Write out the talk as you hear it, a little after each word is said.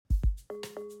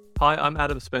Hi, I'm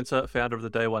Adam Spencer, founder of the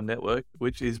Day One Network,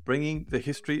 which is bringing the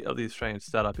history of the Australian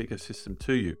startup ecosystem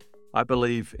to you. I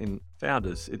believe in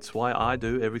founders. It's why I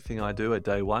do everything I do at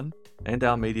Day One and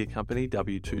our media company,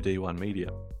 W2D1 Media.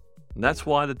 And that's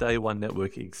why the Day One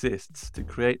Network exists, to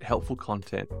create helpful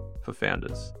content for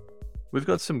founders. We've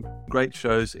got some great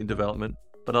shows in development,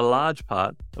 but a large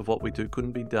part of what we do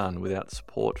couldn't be done without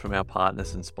support from our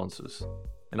partners and sponsors.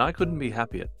 And I couldn't be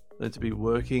happier than to be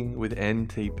working with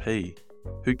NTP,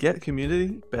 who get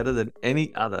community better than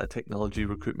any other technology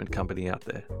recruitment company out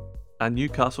there. A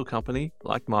Newcastle company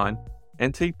like mine,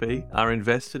 NTP are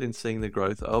invested in seeing the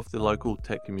growth of the local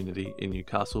tech community in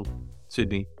Newcastle,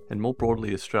 Sydney, and more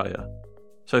broadly Australia.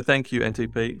 So thank you,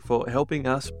 NTP, for helping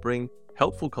us bring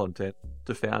helpful content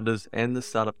to founders and the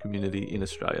startup community in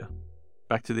Australia.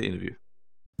 Back to the interview.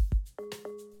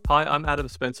 Hi, I'm Adam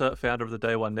Spencer, founder of the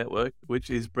Day One Network, which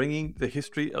is bringing the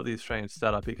history of the Australian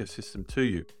startup ecosystem to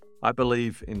you. I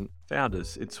believe in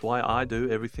founders. It's why I do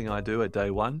everything I do at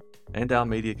Day One and our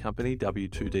media company,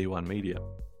 W2D1 Media.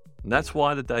 And that's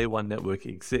why the Day One Network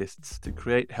exists, to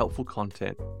create helpful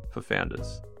content for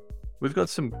founders. We've got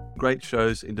some great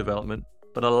shows in development,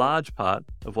 but a large part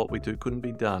of what we do couldn't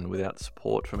be done without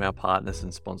support from our partners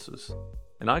and sponsors.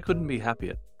 And I couldn't be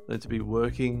happier than to be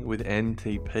working with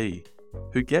NTP,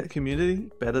 who get community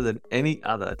better than any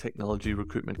other technology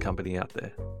recruitment company out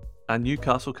there. A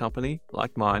Newcastle company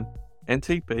like mine,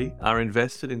 NTP are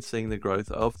invested in seeing the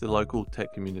growth of the local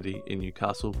tech community in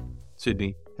Newcastle,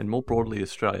 Sydney, and more broadly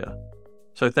Australia.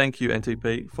 So thank you,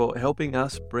 NTP, for helping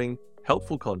us bring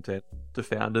helpful content to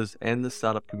founders and the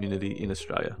startup community in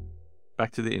Australia.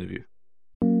 Back to the interview.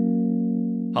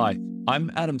 Hi, I'm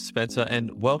Adam Spencer,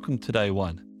 and welcome to Day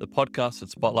One, the podcast that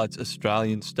spotlights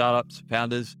Australian startups,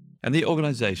 founders, and the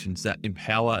organisations that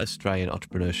empower Australian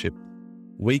entrepreneurship.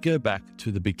 We go back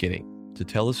to the beginning to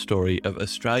tell the story of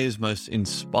Australia's most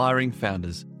inspiring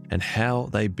founders and how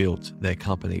they built their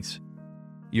companies.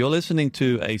 You're listening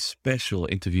to a special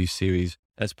interview series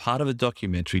as part of a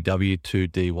documentary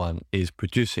W2D1 is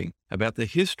producing about the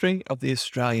history of the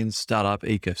Australian startup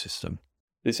ecosystem.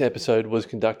 This episode was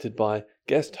conducted by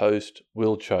guest host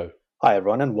Will Cho. Hi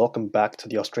everyone, and welcome back to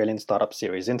the Australian Startup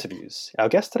Series interviews. Our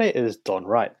guest today is Don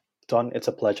Wright. Don, it's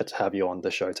a pleasure to have you on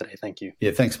the show today. Thank you.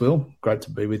 Yeah, thanks, Will. Great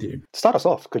to be with you. To start us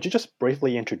off, could you just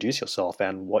briefly introduce yourself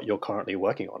and what you're currently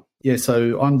working on? Yeah,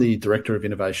 so I'm the Director of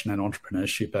Innovation and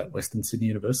Entrepreneurship at Western Sydney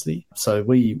University. So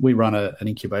we run an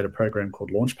incubator program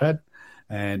called Launchpad,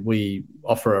 and we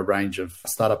offer a range of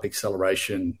startup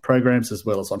acceleration programs as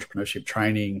well as entrepreneurship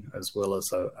training, as well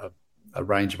as a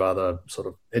range of other sort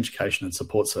of education and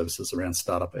support services around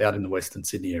startup out in the Western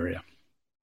Sydney area.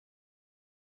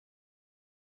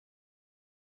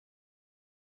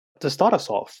 To start us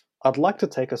off, I'd like to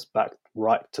take us back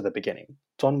right to the beginning.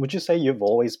 Don, would you say you've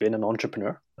always been an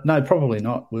entrepreneur? No, probably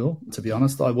not, Will. To be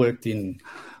honest, I worked in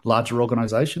larger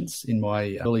organisations in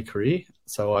my early career.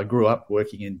 So I grew up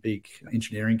working in big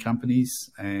engineering companies,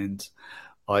 and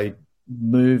I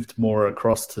moved more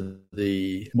across to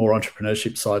the more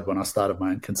entrepreneurship side when I started my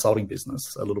own consulting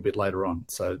business a little bit later on.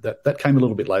 So that came a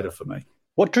little bit later for me.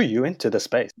 What drew you into the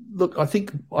space? Look, I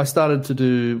think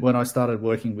when I started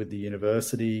working with the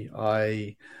university,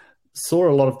 I saw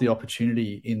a lot of the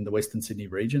opportunity in the Western Sydney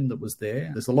region that was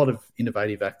there. There's a lot of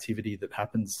innovative activity that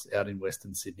happens out in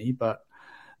Western Sydney, but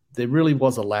there really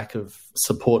was a lack of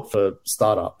support for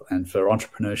startup and for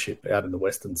entrepreneurship out in the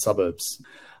western suburbs.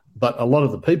 But a lot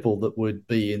of the people that would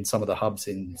be in some of the hubs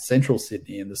in central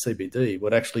Sydney and the CBD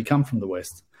would actually come from the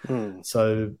West.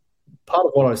 So part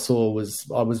of what I saw was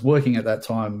I was working at that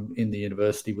time in the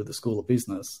university with the School of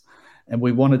Business, and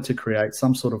we wanted to create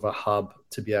some sort of a hub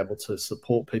to be able to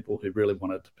support people who really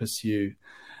wanted to pursue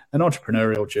an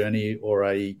entrepreneurial journey or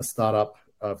a startup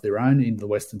of their own in the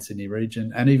Western Sydney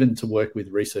region, and even to work with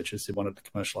researchers who wanted to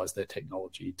commercialise their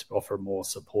technology to offer more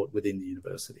support within the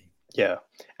university. Yeah.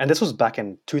 And this was back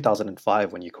in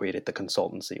 2005 when you created the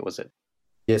consultancy, was it?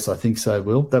 Yes, I think so,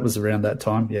 Will. That was around that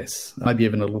time, yes. Maybe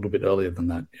even a little bit earlier than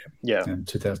that. Yeah. In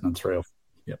 2003.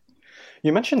 Yep.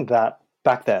 You mentioned that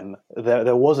back then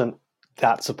there wasn't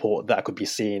that support that could be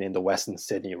seen in the Western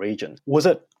Sydney region. Was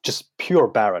it just pure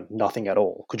barren, nothing at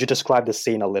all? Could you describe the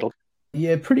scene a little?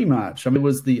 Yeah, pretty much. I mean, it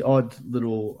was the odd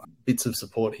little bits of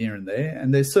support here and there,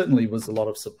 and there certainly was a lot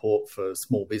of support for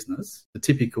small business. The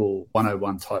typical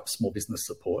 101 type small business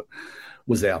support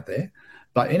was out there.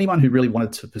 But anyone who really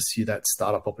wanted to pursue that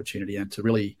startup opportunity and to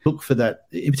really look for that,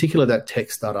 in particular that tech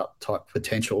startup type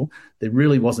potential, there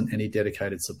really wasn't any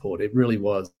dedicated support. It really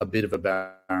was a bit of a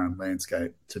barren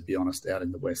landscape, to be honest, out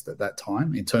in the West at that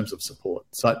time in terms of support.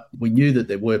 So we knew that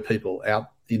there were people out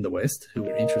in the West who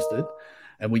were interested,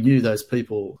 And we knew those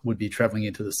people would be travelling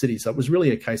into the city. So it was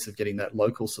really a case of getting that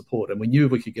local support. And we knew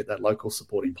if we could get that local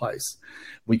support in place,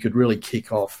 we could really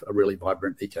kick off a really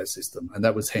vibrant ecosystem. And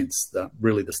that was hence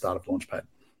really the start of Launchpad.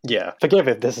 Yeah, forgive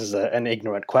if this is an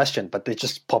ignorant question, but it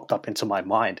just popped up into my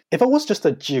mind. If it was just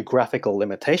a geographical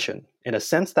limitation, in a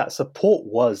sense that support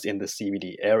was in the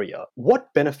CBD area,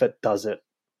 what benefit does it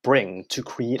bring to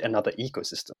create another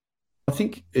ecosystem? I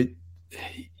think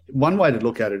one way to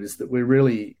look at it is that we're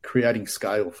really creating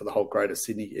scale for the whole greater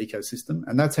Sydney ecosystem.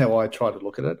 And that's how I try to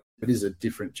look at it. It is a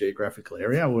different geographical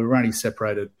area. We're only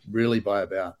separated really by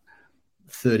about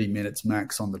 30 minutes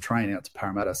max on the train out to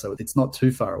Parramatta, so it's not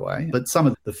too far away. But some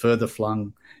of the further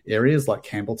flung areas like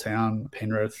Campbelltown,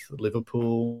 Penrith,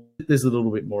 Liverpool, there's a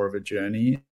little bit more of a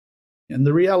journey. And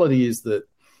the reality is that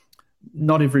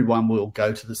not everyone will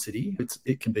go to the city.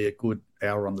 It can be a good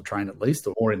hour on the train at least,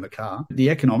 or in the car. The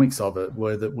economics of it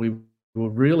were that we were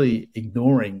really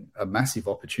ignoring a massive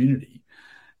opportunity.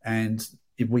 And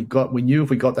we knew if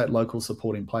we got that local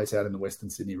support in place out in the Western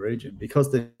Sydney region,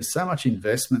 because there's so much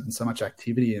investment and so much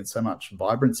activity and so much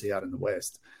vibrancy out in the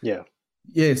West.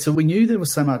 Yeah, so we knew there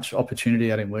was so much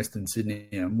opportunity out in Western Sydney,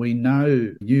 and we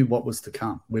knew what was to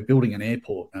come. We're building an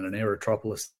airport and an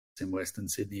aerotropolis in Western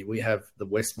Sydney. We have the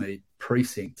Westmead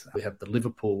precinct. We have the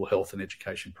Liverpool Health and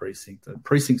Education precinct. The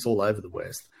precincts all over the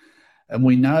West. And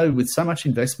we know with so much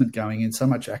investment going in, so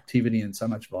much activity and so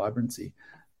much vibrancy,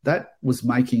 that was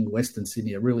making Western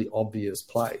Sydney a really obvious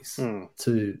place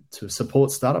to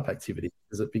support startup activity,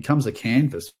 because it becomes a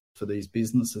canvas for these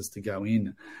businesses to go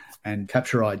in and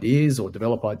capture ideas or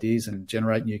develop ideas and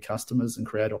generate new customers and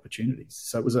create opportunities.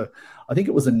 So I think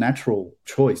it was a natural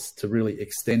choice to really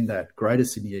extend that greater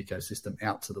Sydney ecosystem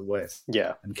out to the west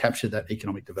and capture that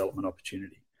economic development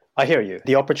opportunity. I hear you.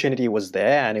 The opportunity was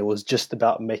there, and it was just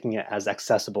about making it as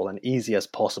accessible and easy as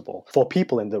possible for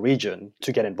people in the region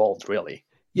to get involved, really.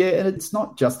 Yeah, and it's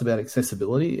not just about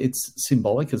accessibility, it's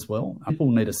symbolic as well.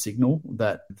 People need a signal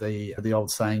that the old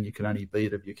saying, you can only be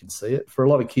it if you can see it. For a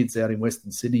lot of kids out in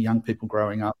Western Sydney, young people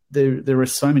growing up, there are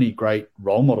so many great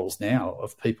role models now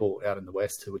of people out in the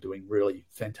West who are doing really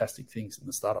fantastic things in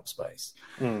the startup space.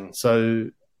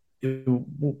 So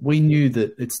we knew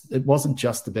that it wasn't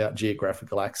just about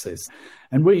geographical access.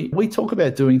 And we talk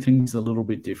about doing things a little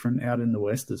bit different out in the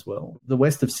West as well. The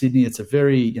West of Sydney, it's a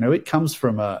very, it comes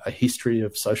from a history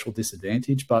of social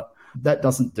disadvantage, but that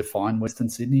doesn't define Western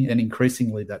Sydney. And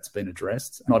increasingly that's been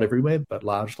addressed, not everywhere, but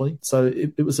largely. So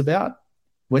it was about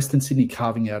Western Sydney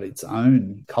carving out its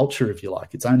own culture, if you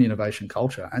like, its own innovation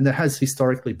culture. And there has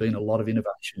historically been a lot of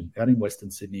innovation out in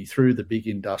Western Sydney through the big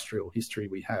industrial history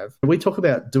we have. We talk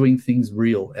about doing things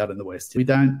real out in the West.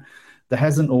 There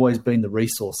hasn't always been the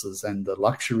resources and the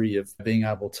luxury of being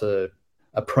able to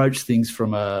approach things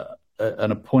from a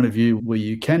point of view where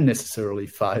you can necessarily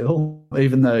fail,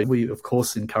 even though we, of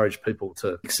course, encourage people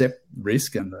to accept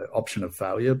risk and the option of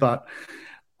failure. But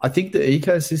I think the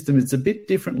ecosystem is a bit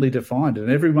differently defined,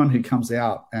 and everyone who comes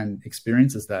out and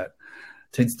experiences that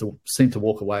tends to seem to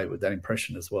walk away with that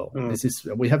impression as well.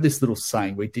 We have this little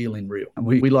saying, we deal in real, and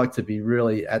we like to be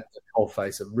really at the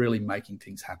coalface of really making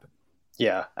things happen.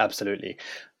 Yeah, absolutely.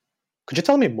 Could you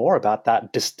tell me more about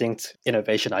that distinct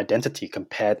innovation identity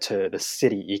compared to the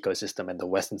city ecosystem and the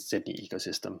Western Sydney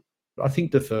ecosystem? I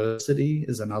think diversity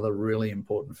is another really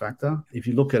important factor. If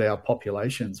you look at our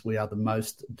populations, we are the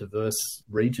most diverse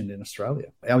region in Australia.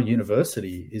 Our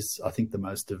university is, I think, the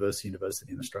most diverse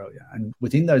university in Australia. And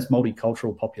within those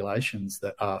multicultural populations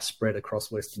that are spread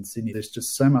across Western Sydney, there's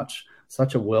just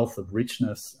such a wealth of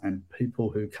richness and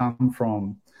people who come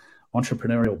from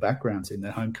entrepreneurial backgrounds in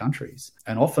their home countries.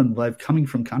 And often they're coming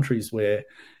from countries where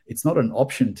it's not an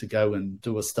option to go and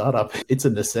do a startup. It's a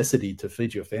necessity to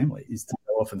feed your family, is to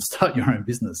go off and start your own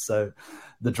business. So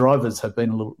the drivers have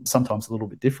been sometimes a little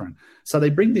bit different. So they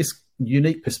bring this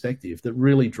unique perspective that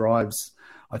really drives,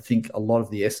 I think, a lot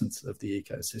of the essence of the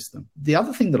ecosystem. The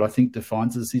other thing that I think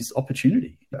defines us is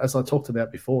opportunity. As I talked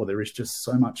about before, there is just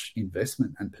so much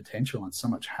investment and potential and so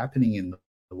much happening in the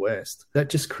West that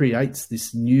just creates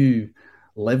this new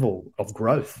level of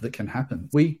growth that can happen.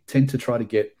 We tend to try to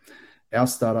get our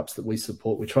startups that we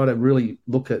support, we try to really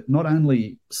look at not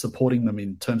only supporting them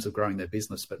in terms of growing their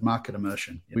business, but market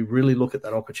immersion. We really look at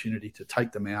that opportunity to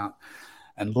take them out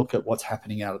and look at what's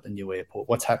happening out at the new airport,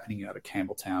 what's happening out at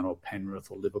Campbelltown or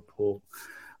Penrith or Liverpool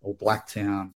or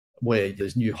Blacktown, where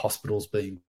there's new hospitals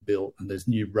being built and there's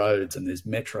new roads and there's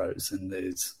metros and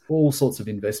there's all sorts of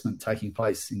investment taking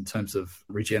place in terms of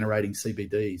regenerating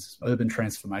CBDs, urban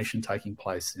transformation taking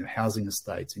place, housing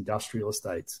estates, industrial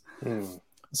estates.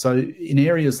 So in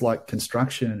areas like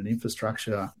construction and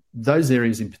infrastructure, those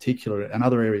areas in particular, and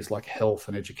other areas like health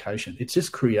and education, it's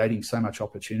just creating so much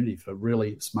opportunity for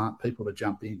really smart people to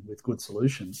jump in with good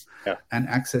solutions and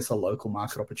access a local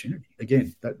market opportunity.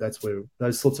 Again, that's where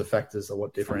those sorts of factors are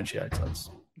what differentiates us.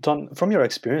 Don, from your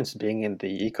experience being in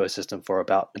the ecosystem for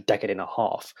about a decade and a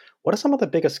half, what are some of the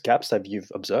biggest gaps that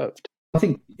you've observed? I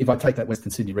think if I take that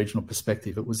Western Sydney regional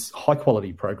perspective, it was high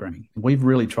quality programming. We've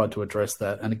really tried to address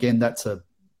that. And again, that's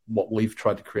what we've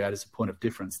tried to create as a point of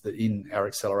difference, that in our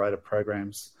accelerator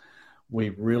programs, we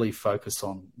really focus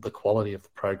on the quality of the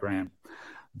program,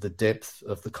 the depth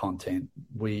of the content.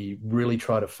 We really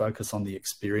try to focus on the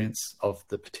experience of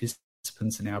the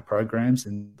participants in our programs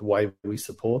and the way we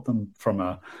support them from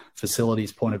a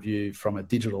facilities point of view, from a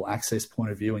digital access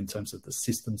point of view in terms of the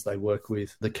systems they work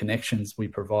with, the connections we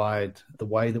provide, the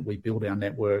way that we build our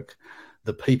network,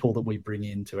 the people that we bring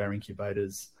into our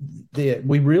incubators.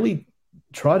 We really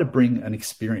try to bring an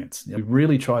experience. We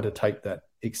really try to take that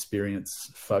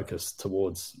experience focus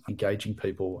towards engaging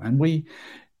people. And we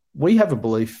have a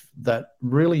belief that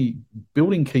really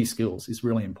building key skills is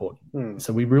really important.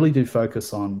 So we really do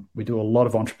focus on, we do a lot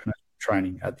of entrepreneurial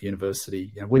training at the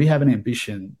university. We have an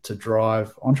ambition to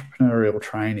drive entrepreneurial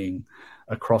training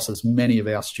across as many of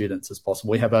our students as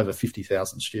possible. We have over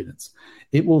 50,000 students.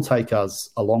 It will take us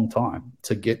a long time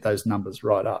to get those numbers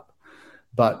right up.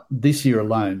 But this year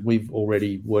alone, we've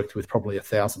already worked with probably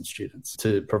 1,000 students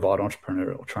to provide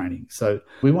entrepreneurial training. So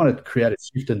we want to create a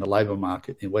shift in the labour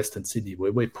market in Western Sydney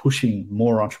where we're pushing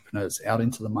more entrepreneurs out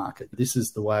into the market. This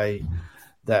is the way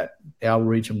that our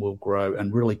region will grow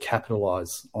and really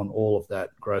capitalise on all of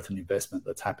that growth and investment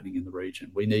that's happening in the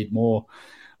region. We need more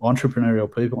entrepreneurial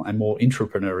people and more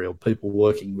intrapreneurial people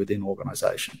working within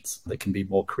organisations that can be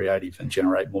more creative and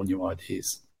generate more new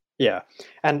ideas. Yeah.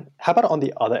 And how about on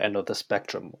the other end of the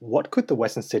spectrum? What could the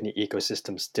Western Sydney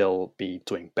ecosystem still be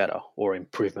doing better or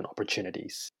improvement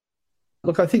opportunities?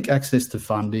 Look, I think access to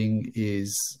funding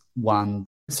is one,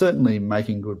 certainly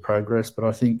making good progress, but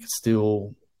I think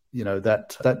still,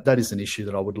 that is an issue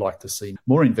that I would like to see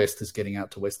more investors getting out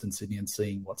to Western Sydney and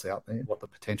seeing what's out there, what the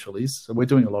potential is. So we're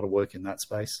doing a lot of work in that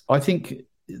space. I think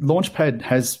Launchpad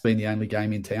has been the only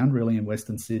game in town, really, in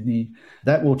Western Sydney.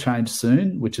 That will change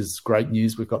soon, which is great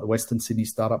news. We've got the Western Sydney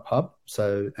Startup Hub,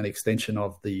 so an extension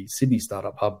of the Sydney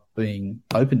Startup Hub being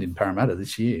opened in Parramatta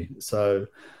this year. So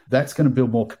that's going to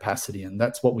build more capacity, and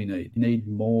that's what we need. We need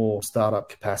more startup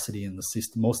capacity in the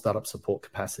system, more startup support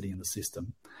capacity in the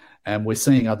system. And we're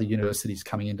seeing other universities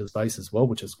coming into the space as well,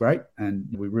 which is great. And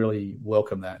we really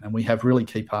welcome that. And we have really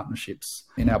key partnerships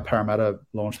in our Parramatta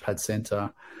Launchpad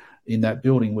Centre. In that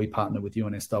building, we partner with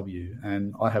UNSW.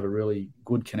 And I have a really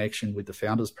good connection with the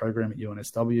founders program at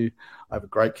UNSW. I have a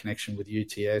great connection with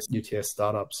UTS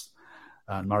Startups.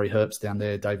 Murray Herbst down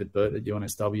there, David Burt at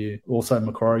UNSW. Also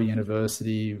Macquarie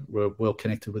University, we're well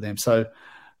connected with them. So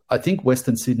I think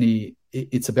Western Sydney,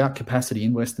 it's about capacity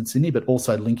in Western Sydney, but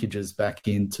also linkages back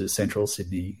into Central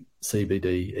Sydney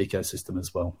CBD ecosystem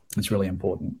as well. It's really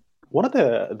important. One of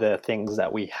the things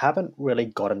that we haven't really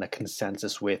gotten a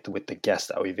consensus with the guests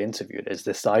that we've interviewed is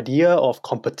this idea of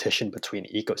competition between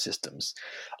ecosystems.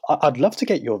 I'd love to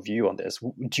get your view on this.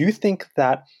 Do you think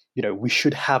that we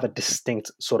should have a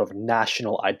distinct sort of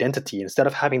national identity instead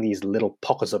of having these little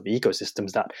pockets of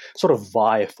ecosystems that sort of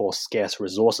vie for scarce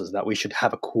resources, that we should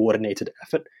have a coordinated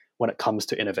effort when it comes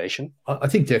to innovation? I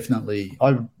think definitely.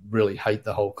 I really hate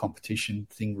the whole competition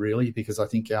thing, really, because I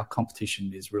think our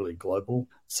competition is really global.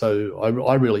 So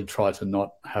I really try to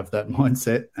not have that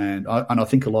mindset. And I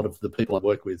think a lot of the people I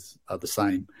work with are the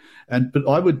same. But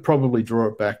I would probably draw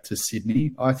it back to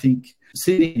Sydney. I think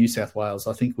Sydney, New South Wales,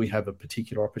 I think we have a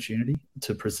particular opportunity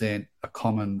to present a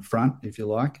common front, if you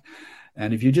like.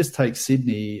 And if you just take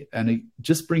Sydney and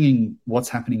just bringing what's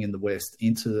happening in the West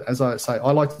into, as I say,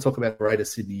 I like to talk about the greater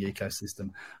Sydney ecosystem.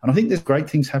 And I think there's great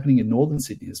things happening in northern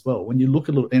Sydney as well. When you look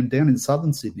a little down in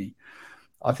southern Sydney,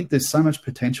 I think there's so much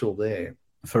potential there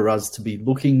for us to be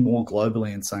looking more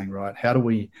globally and saying, right, how do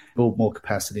we build more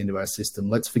capacity into our system?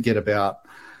 Let's forget about,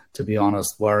 to be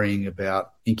honest, worrying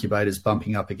about incubators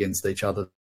bumping up against each other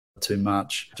too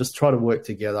much. Just try to work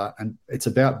together, and it's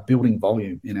about building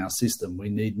volume in our system. We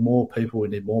need more people, we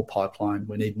need more pipeline,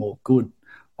 we need more good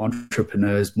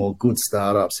entrepreneurs, more good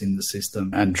startups in the system,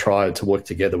 and try to work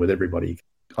together with everybody.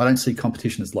 I don't see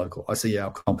competition as local. I see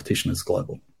our competition as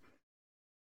global.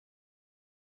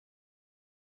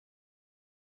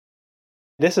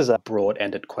 This is a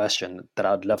broad-ended question that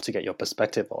I'd love to get your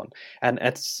perspective on. And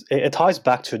it ties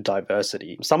back to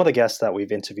diversity. Some of the guests that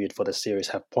we've interviewed for this series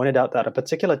have pointed out that a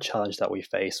particular challenge that we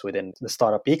face within the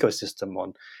startup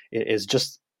ecosystem is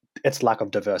just its lack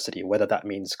of diversity, whether that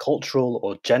means cultural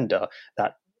or gender,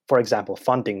 that For example,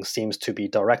 funding seems to be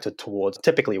directed towards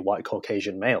typically white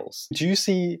Caucasian males. Do you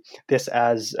see this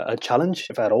as a challenge,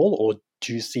 if at all, or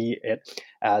do you see it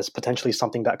as potentially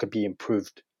something that could be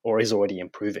improved or is already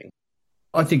improving?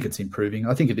 I think it's improving.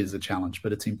 I think it is a challenge,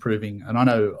 but it's improving. And I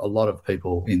know a lot of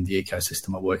people in the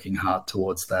ecosystem are working hard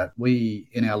towards that. We,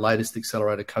 in our latest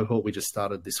accelerator cohort, we just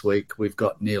started this week, we've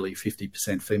got nearly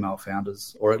 50% female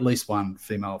founders, or at least one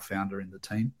female founder in the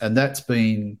team. And that's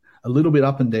been a little bit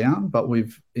up and down, but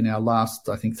in our last,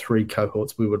 I think, 3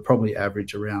 cohorts, we would probably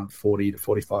average around 40 to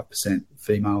 45%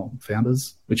 female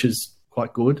founders, which is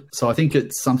quite good. So I think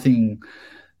it's something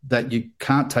that you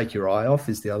can't take your eye off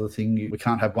is the other thing. We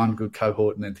can't have one good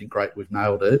cohort and then think, great, we've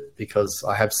nailed it, because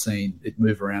I have seen it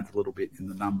move around a little bit in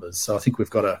the numbers. So I think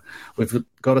we've got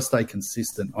to stay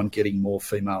consistent on getting more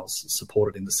females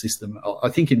supported in the system. I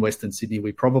think in Western Sydney,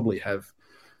 we probably have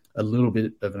a little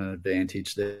bit of an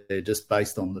advantage there just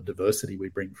based on the diversity we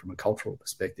bring from a cultural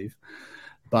perspective.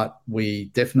 But we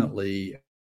definitely,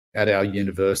 at our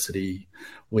university,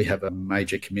 we have a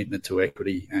major commitment to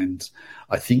equity, and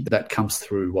I think that comes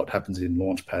through what happens in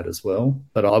Launchpad as well.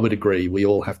 But I would agree, we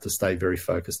all have to stay very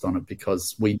focused on it,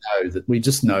 because we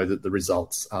just know that the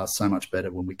results are so much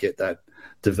better when we get that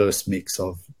diverse mix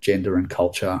of gender and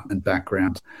culture and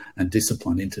background and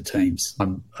discipline into teams.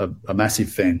 I'm a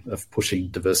massive fan of pushing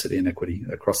diversity and equity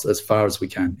across as far as we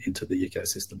can into the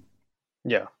ecosystem.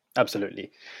 Yeah,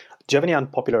 absolutely. Do you have any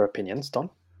unpopular opinions, Don?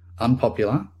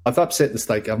 Unpopular. I've upset the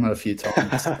state government a few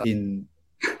times in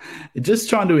just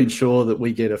trying to ensure that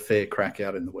we get a fair crack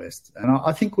out in the West. And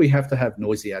I think we have to have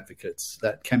noisy advocates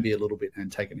that can be a little bit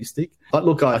antagonistic. But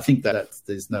look, I think that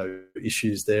there's no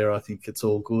issues there. I think it's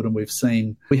all good. And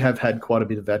we have had quite a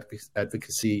bit of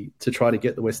advocacy to try to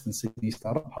get the Western Sydney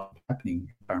Startup Hub happening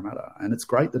in Parramatta. And it's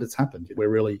great that it's happened. We're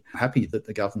really happy that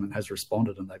the government has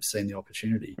responded and they've seen the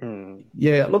opportunity.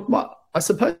 Yeah, look, I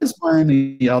suppose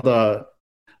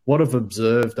what I've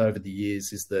observed over the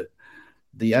years is that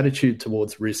the attitude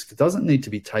towards risk doesn't need to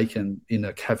be taken in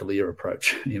a cavalier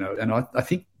approach, and I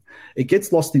think it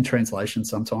gets lost in translation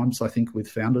sometimes, I think, with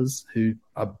founders who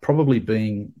are probably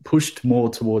being pushed more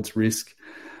towards risk,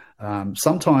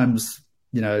 sometimes,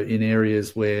 in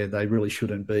areas where they really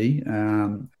shouldn't be.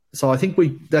 So I think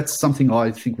that's something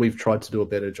I think we've tried to do a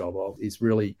better job of, is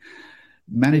really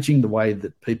managing the way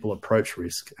that people approach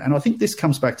risk. And I think this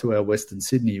comes back to our Western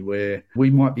Sydney, where we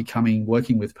might be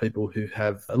working with people who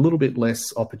have a little bit less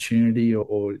opportunity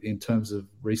or in terms of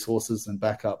resources and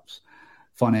backups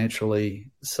financially.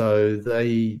 So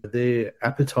their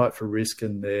appetite for risk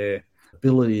and their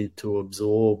ability to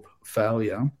absorb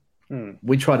failure,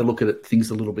 we try to look at things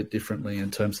a little bit differently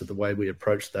in terms of the way we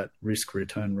approach that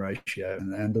risk-return ratio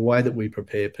and the way that we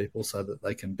prepare people so that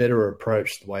they can better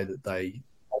approach the way that they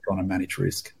on and manage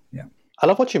risk. Yeah. I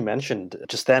love what you mentioned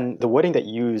just then. The wording that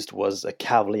you used was a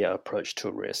cavalier approach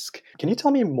to risk. Can you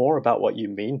tell me more about what you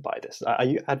mean by this? Are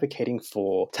you advocating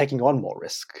for taking on more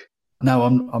risk? No,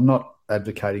 I'm not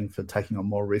advocating for taking on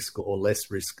more risk or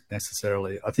less risk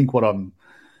necessarily. I think what I'm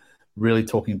really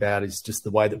talking about is just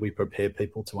the way that we prepare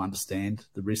people to understand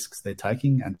the risks they're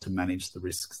taking and to manage the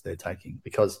risks they're taking.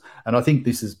 And I think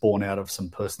this is born out of some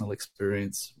personal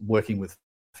experience working with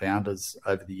founders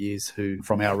over the years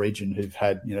from our region who've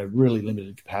had really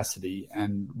limited capacity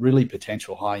and really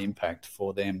potential high impact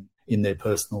for them in their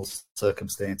personal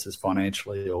circumstances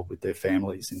financially or with their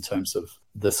families in terms of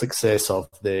the success of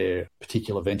their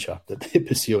particular venture that they're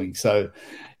pursuing. So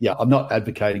yeah, I'm not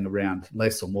advocating around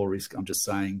less or more risk. I'm just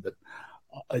saying that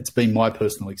it's been my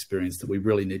personal experience that we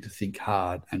really need to think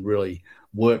hard and really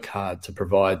work hard to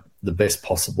provide the best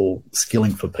possible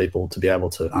skilling for people to be able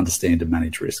to understand and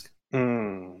manage risk.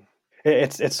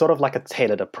 It's sort of like a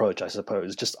tailored approach, I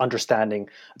suppose, just understanding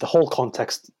the whole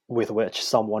context with which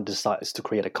someone decides to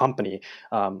create a company,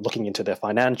 looking into their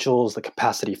financials, the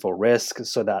capacity for risk,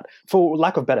 so that, for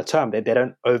lack of a better term, they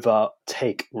don't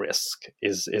overtake risk,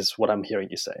 is what I'm hearing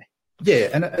you say. Yeah,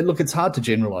 and look, it's hard to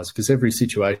generalize because every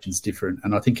situation is different,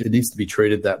 and I think it needs to be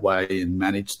treated that way and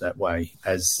managed that way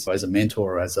as a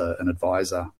mentor or as an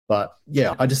advisor. But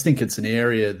yeah, I just think it's an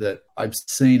area that I've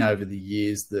seen over the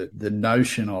years that the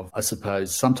notion of, I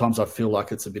suppose, sometimes I feel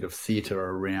like it's a bit of theatre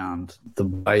around the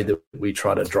way that we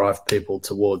try to drive people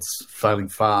towards failing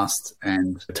fast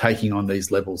and taking on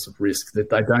these levels of risk that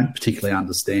they don't particularly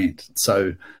understand.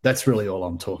 So that's really all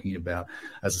I'm talking about.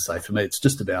 As I say, for me, it's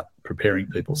just about preparing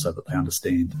people so that they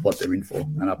understand what they're in for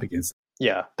and up against.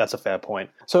 Yeah, that's a fair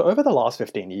point. So over the last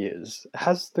 15 years,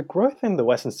 has the growth in the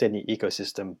Western Sydney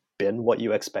ecosystem been what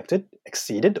you expected,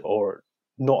 exceeded, or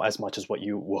not as much as what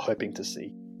you were hoping to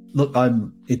see? Look,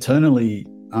 I'm eternally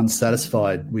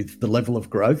unsatisfied with the level of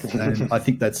growth. And I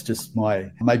think that's just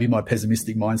maybe my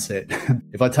pessimistic mindset.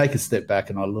 If I take a step back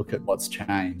and I look at what's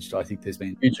changed, I think there's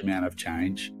been a huge amount of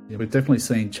change. We've definitely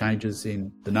seen changes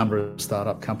in the number of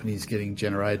startup companies getting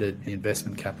generated, the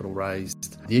investment capital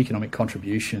raised, the economic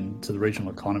contribution to the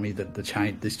regional economy that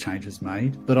this change has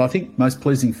made. But I think most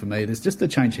pleasing for me, there's just a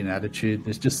change in attitude.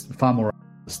 There's just far more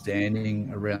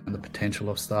understanding around the potential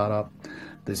of startup.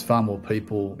 There's far more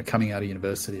people coming out of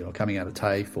university or coming out of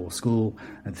TAFE or school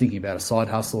and thinking about a side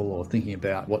hustle or thinking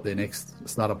about what their next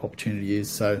startup opportunity is.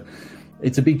 So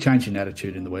it's a big change in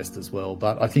attitude in the West as well.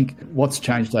 But I think what's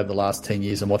changed over the last 10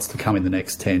 years and what's to come in the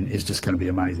next 10 is just going to be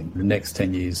amazing. The next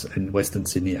 10 years in Western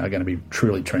Sydney are going to be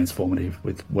truly transformative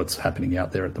with what's happening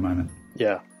out there at the moment.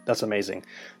 Yeah, that's amazing.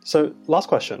 So last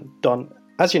question, Don.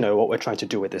 As you know, what we're trying to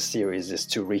do with this series is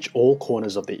to reach all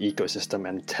corners of the ecosystem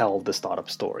and tell the startup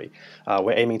story.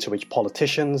 We're aiming to reach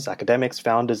politicians, academics,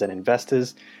 founders, and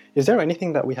investors. Is there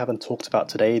anything that we haven't talked about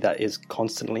today that is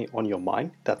constantly on your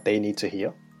mind that they need to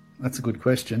hear? That's a good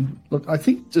question. Look, I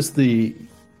think just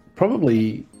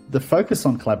probably the focus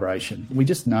on collaboration. We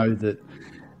just know that,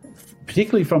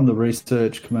 particularly from the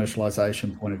research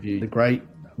commercialization point of view, the great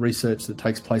research that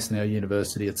takes place in our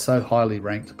university, it's so highly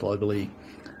ranked globally,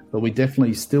 but we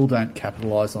definitely still don't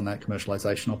capitalise on that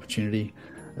commercialisation opportunity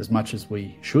as much as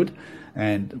we should.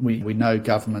 And we know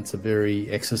governments are very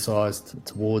exercised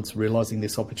towards realising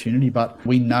this opportunity, but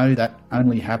we know that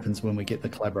only happens when we get the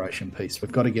collaboration piece.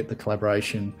 We've got to get the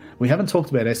collaboration. We haven't talked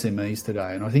about SMEs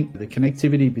today, and I think the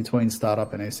connectivity between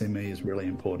startup and SME is really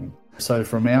important. So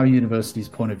from our university's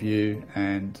point of view,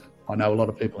 and I know a lot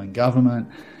of people in government,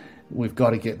 we've got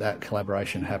to get that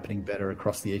collaboration happening better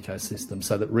across the ecosystem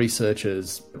so that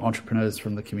researchers, entrepreneurs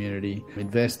from the community,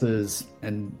 investors,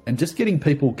 and just getting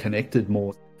people connected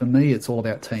more. For me, it's all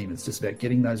about team. It's just about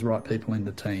getting those right people in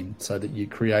the team so that you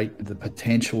create the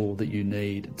potential that you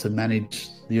need to manage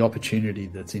the opportunity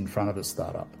that's in front of a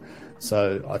startup.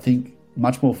 So I think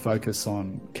much more focus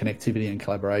on connectivity and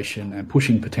collaboration and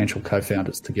pushing potential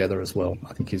co-founders together as well,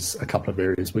 I think is a couple of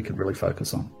areas we could really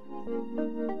focus on.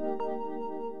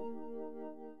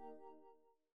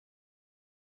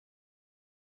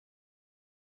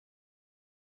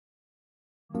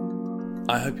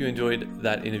 I hope you enjoyed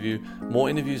that interview. More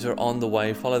interviews are on the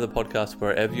way. Follow the podcast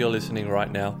wherever you're listening right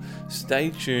now. Stay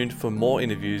tuned for more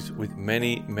interviews with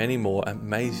many, many more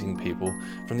amazing people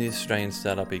from the Australian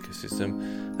startup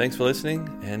ecosystem. Thanks for listening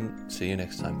and see you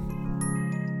next time.